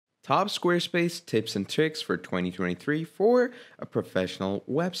Top Squarespace tips and tricks for 2023 for a professional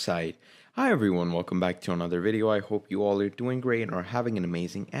website. Hi everyone, welcome back to another video. I hope you all are doing great and are having an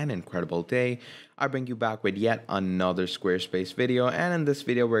amazing and incredible day. I bring you back with yet another Squarespace video, and in this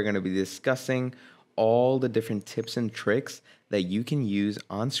video we're going to be discussing all the different tips and tricks that you can use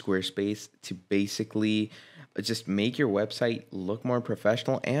on Squarespace to basically just make your website look more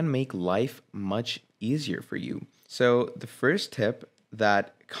professional and make life much easier for you. So the first tip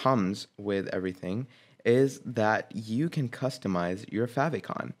that comes with everything is that you can customize your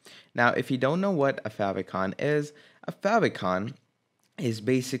favicon. Now, if you don't know what a favicon is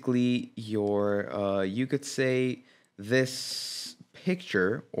basically your, you could say, this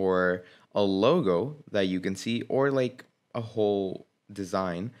picture or a logo that you can see, or like a whole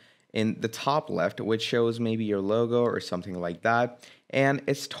design in the top left, which shows maybe your logo or something like that. And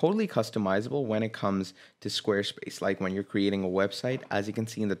it's totally customizable when it comes to Squarespace. Like when you're creating a website, as you can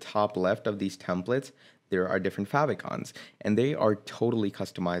see in the top left of these templates, there are different favicons and they are totally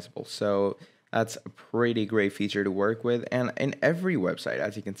customizable. So that's a pretty great feature to work with. And in every website,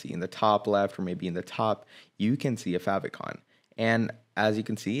 as you can see in the top left or maybe in the top, you can see a favicon. And as you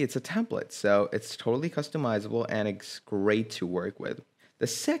can see, it's a template. So it's totally customizable and it's great to work with. The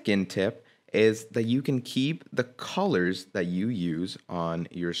second tip is that you can keep the colors that you use on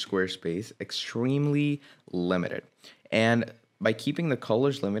your Squarespace extremely limited. And by keeping the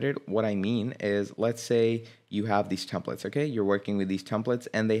colors limited, what I mean is, let's say you have these templates, okay? You're working with these templates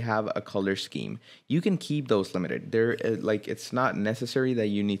and they have a color scheme. You can keep those limited. They're like, it's not necessary that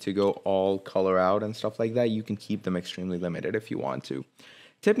you need to go all color out and stuff like that. You can keep them extremely limited if you want to.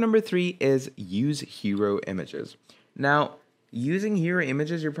 Tip number 3 is use hero images. Now, using hero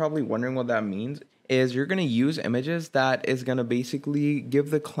images, you're probably wondering what that means, is you're going to use images that is going to basically give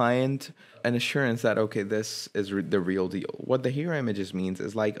the client an assurance that, okay, this is the real deal. What the hero images means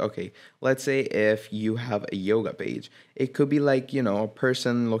is like, okay, let's say if you have a yoga page, it could be like, you know, a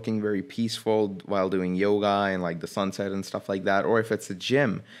person looking very peaceful while doing yoga and like the sunset and stuff like that. Or if it's a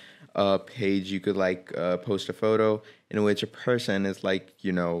gym page, you could like post a photo in which a person is like,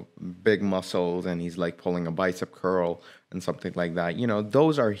 you know, big muscles and he's like pulling a bicep curl and something like that. You know,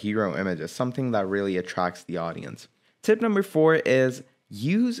 those are hero images, something that really attracts the audience. Tip number 4 is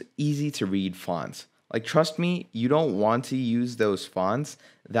use easy to read fonts. Like, trust me, you don't want to use those fonts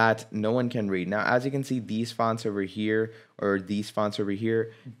that no one can read. Now, as you can see, these fonts over here or these fonts over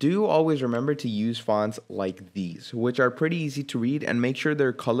here, do always remember to use fonts like these, which are pretty easy to read, and make sure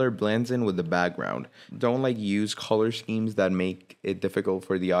their color blends in with the background. Don't like use color schemes that make it difficult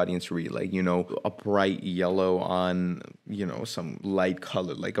for the audience to read, like, you know, a bright yellow on, you know, some light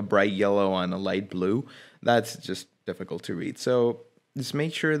color, like a bright yellow on a light blue. That's just difficult to read. So just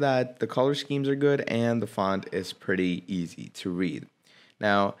make sure that the color schemes are good and the font is pretty easy to read.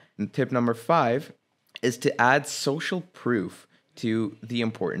 Now, tip number 5 is to add social proof to the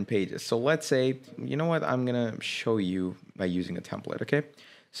important pages. So let's say, you know what, I'm going to show you by using a template, okay?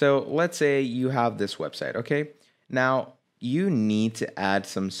 So let's say you have this website, okay? Now, you need to add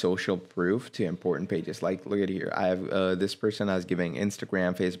some social proof to important pages. Like, look at here. I have this person has giving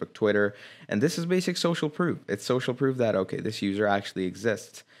Instagram, Facebook, Twitter, and this is basic social proof. It's social proof that, okay, this user actually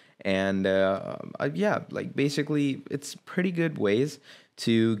exists. And yeah, like basically it's pretty good ways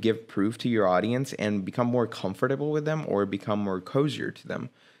to give proof to your audience and become more comfortable with them or become more cozier to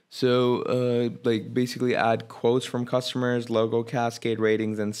them. So like basically add quotes from customers, logo, cascade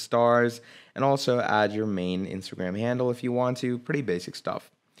ratings and stars, and also add your main Instagram handle if you want to. Pretty basic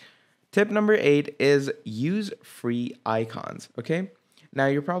stuff. Tip number 8 is use free icons, okay? Now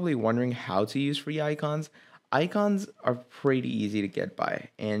you're probably wondering how to use free icons. Icons are pretty easy to get by,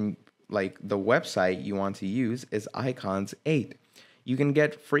 and like the website you want to use is Icons 8. You can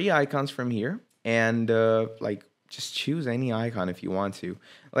get free icons from here and like just choose any icon if you want to.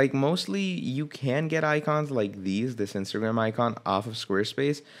 Like mostly you can get icons like this Instagram icon off of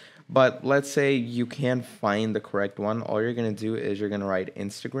Squarespace. But let's say you can't find the correct one. All you're going to do is you're going to write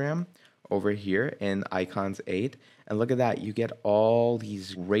Instagram over here in Icons 8. And look at that. You get all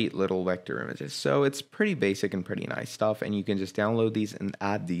these great little vector images. So it's pretty basic and pretty nice stuff. And you can just download these and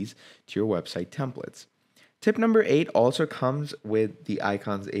add these to your website templates. Tip number 8 also comes with the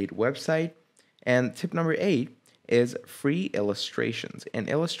Icons 8 website. And tip number 8 is free illustrations. And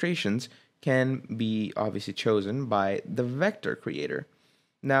illustrations can be obviously chosen by the vector creator.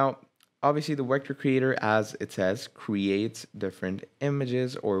 Now, obviously the vector creator, as it says, creates different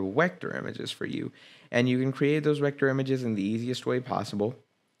images or vector images for you. And you can create those vector images in the easiest way possible.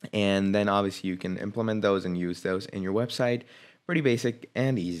 And then obviously you can implement those and use those in your website. Pretty basic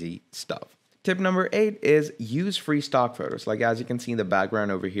and easy stuff. Tip number 8 is use free stock photos. Like as you can see in the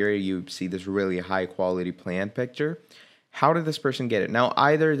background over here, you see this really high quality plant picture. How did this person get it? Now,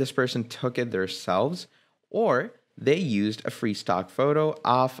 either this person took it themselves or they used a free stock photo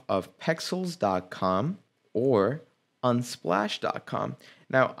off of pexels.com or unsplash.com.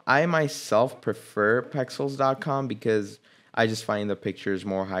 Now, I myself prefer pexels.com because I just find the pictures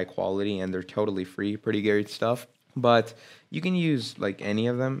more high quality and they're totally free, pretty great stuff. But you can use like any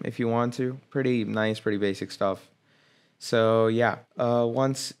of them if you want to. Pretty nice, pretty basic stuff. So yeah,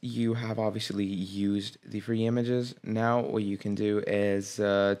 once you have obviously used the free images, now what you can do is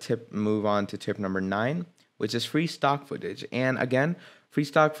move on to tip number 9, which is free stock footage. And again, free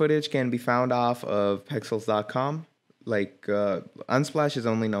stock footage can be found off of pexels.com. Like Unsplash is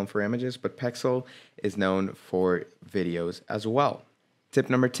only known for images, but Pexel is known for videos as well. Tip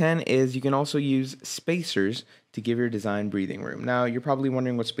number 10 is you can also use spacers to give your design breathing room. Now, you're probably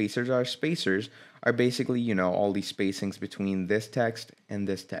wondering what spacers are. Spacers are basically, all these spacings between this text and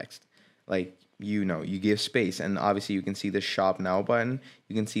this text. Like, you give space, and obviously you can see the Shop Now button.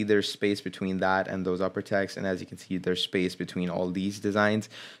 You can see there's space between that and those upper text, and as you can see, there's space between all these designs.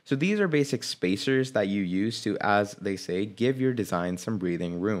 So these are basic spacers that you use to, as they say, give your design some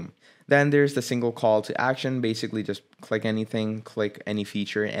breathing room. Then there's the single call to action. Basically, just click anything, click any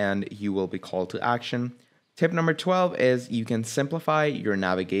feature, and you will be called to action. Tip number 12 is you can simplify your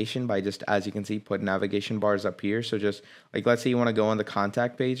navigation by just, as you can see, put navigation bars up here. So just like, let's say you want to go on the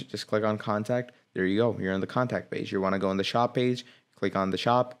contact page, just click on contact. There you go. You're on the contact page. You want to go on the shop page, click on the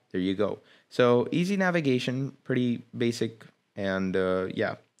shop. There you go. So easy navigation, pretty basic. And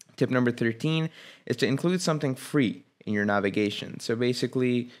yeah. Tip number 13 is to include something free in your navigation. So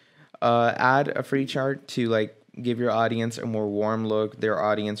basically, add a free chart to like give your audience a more warm look. Their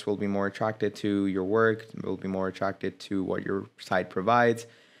audience will be more attracted to your work, will be more attracted to what your site provides.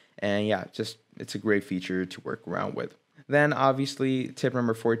 And yeah, just it's a great feature to work around with. Then obviously tip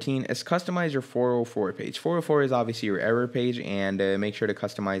number 14 is customize your 404 page. 404 is obviously your error page, and make sure to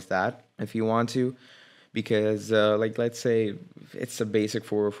customize that if you want to, because like let's say it's a basic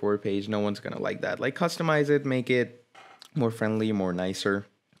 404 page, no one's gonna like that. Like customize it, make it more friendly, more nicer.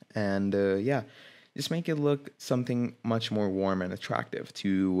 And yeah, just make it look something much more warm and attractive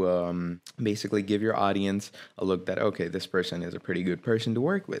to basically give your audience a look that, okay, this person is a pretty good person to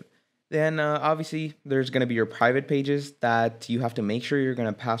work with. Then obviously there's going to be your private pages that you have to make sure you're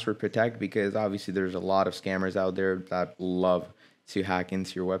going to password protect, because obviously there's a lot of scammers out there that love to hack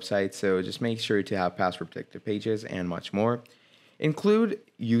into your website. So just make sure to have password protected pages and much more. Include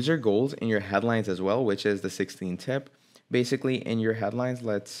user goals in your headlines as well, which is the 16th tip. Basically, in your headlines,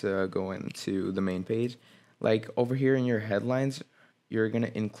 let's go into the main page. Like over here in your headlines, you're going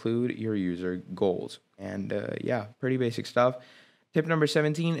to include your user goals. And yeah, pretty basic stuff. Tip number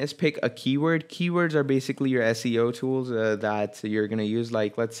 17 is pick a keyword. Keywords are basically your SEO tools that you're going to use.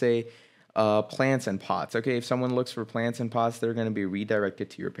 Like, let's say, plants and pots. Okay, if someone looks for plants and pots, they're going to be redirected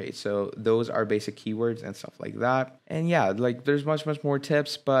to your page. So those are basic keywords and stuff like that. And yeah, like there's much more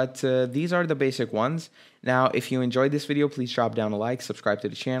tips, but these are the basic ones. Now, if you enjoyed this video, please drop down a like, subscribe to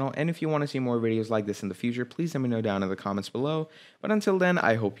the channel, and if you want to see more videos like this in the future, please let me know down in the comments below. But until then,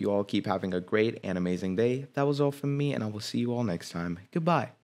 I hope you all keep having a great and amazing day. That was all from me, and I will see you all next time. Goodbye.